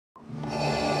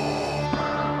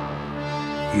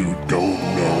You don't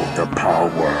know the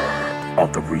power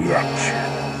of the reaction.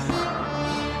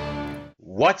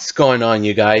 What's going on,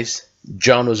 you guys?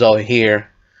 John was all here.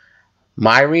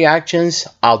 My reactions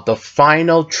of the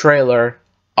final trailer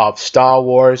of Star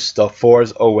Wars The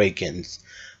Force Awakens.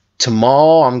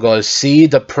 Tomorrow I'm going to see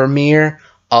the premiere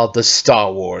of the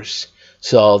Star Wars.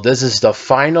 So this is the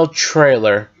final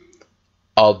trailer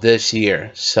of this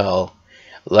year. So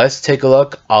let's take a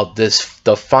look at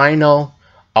the final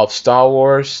of Star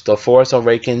Wars The Force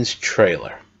Awakens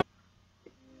trailer.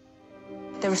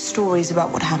 There are stories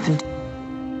about what happened.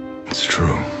 It's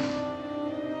true.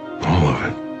 All of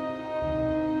it.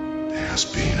 There has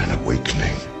been an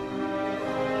awakening.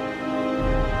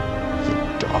 The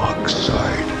dark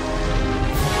side.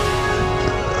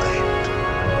 The light.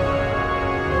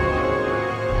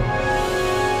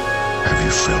 Have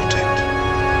you felt it?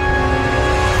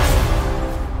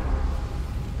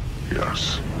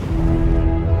 Yes.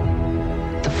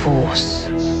 The Force.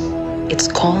 It's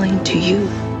calling to you.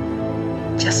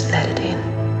 Just let it in.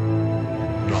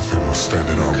 Nothing will stand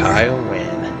in our way. Kyle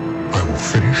Wynn. I will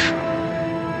finish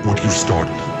what you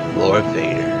started. Lord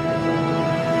Vader.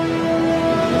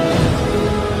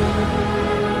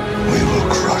 We will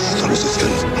crush the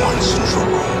resistance once and for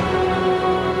all.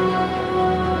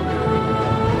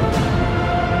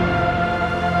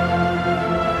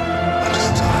 And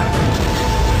it's time.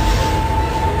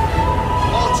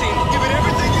 All team, give it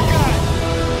everything you got.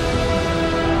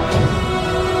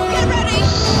 Get ready!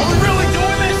 Are we really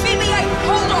doing this? BB-8,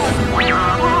 hold on!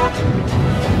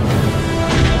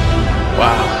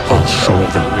 Wow. I'll show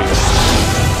them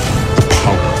the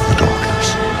power of the darkness.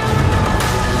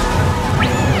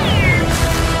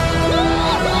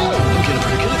 I'm getting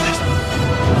pretty good at this.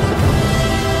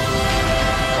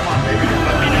 Come on, baby,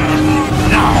 let me know.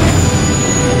 Now!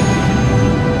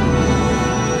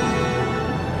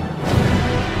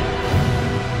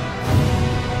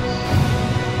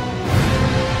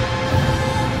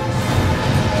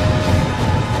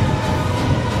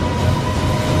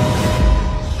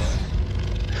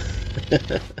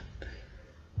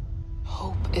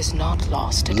 Hope is not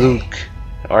lost today. Luke,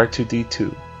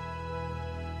 R2-D2.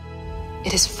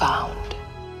 It is found.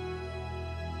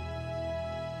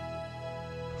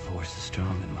 The Force is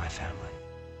strong in my family.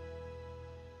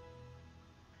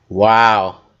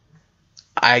 Wow.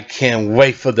 I can't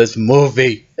wait for this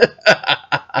movie.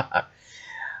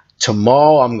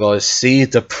 Tomorrow I'm going to see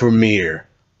the premiere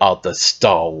of the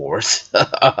Star Wars.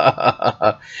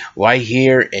 Right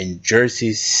here in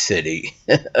Jersey City.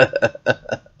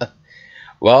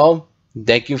 Well,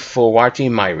 thank you for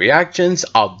watching my reactions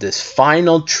of this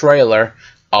final trailer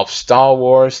of Star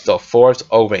Wars The Force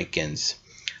Awakens.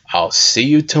 I'll see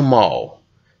you tomorrow,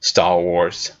 Star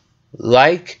Wars.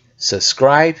 Like,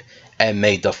 subscribe, and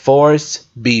may the Force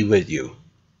be with you.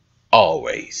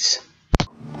 Always.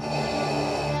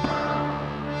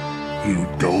 You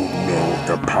don't know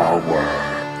the power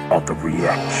of the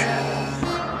reaction.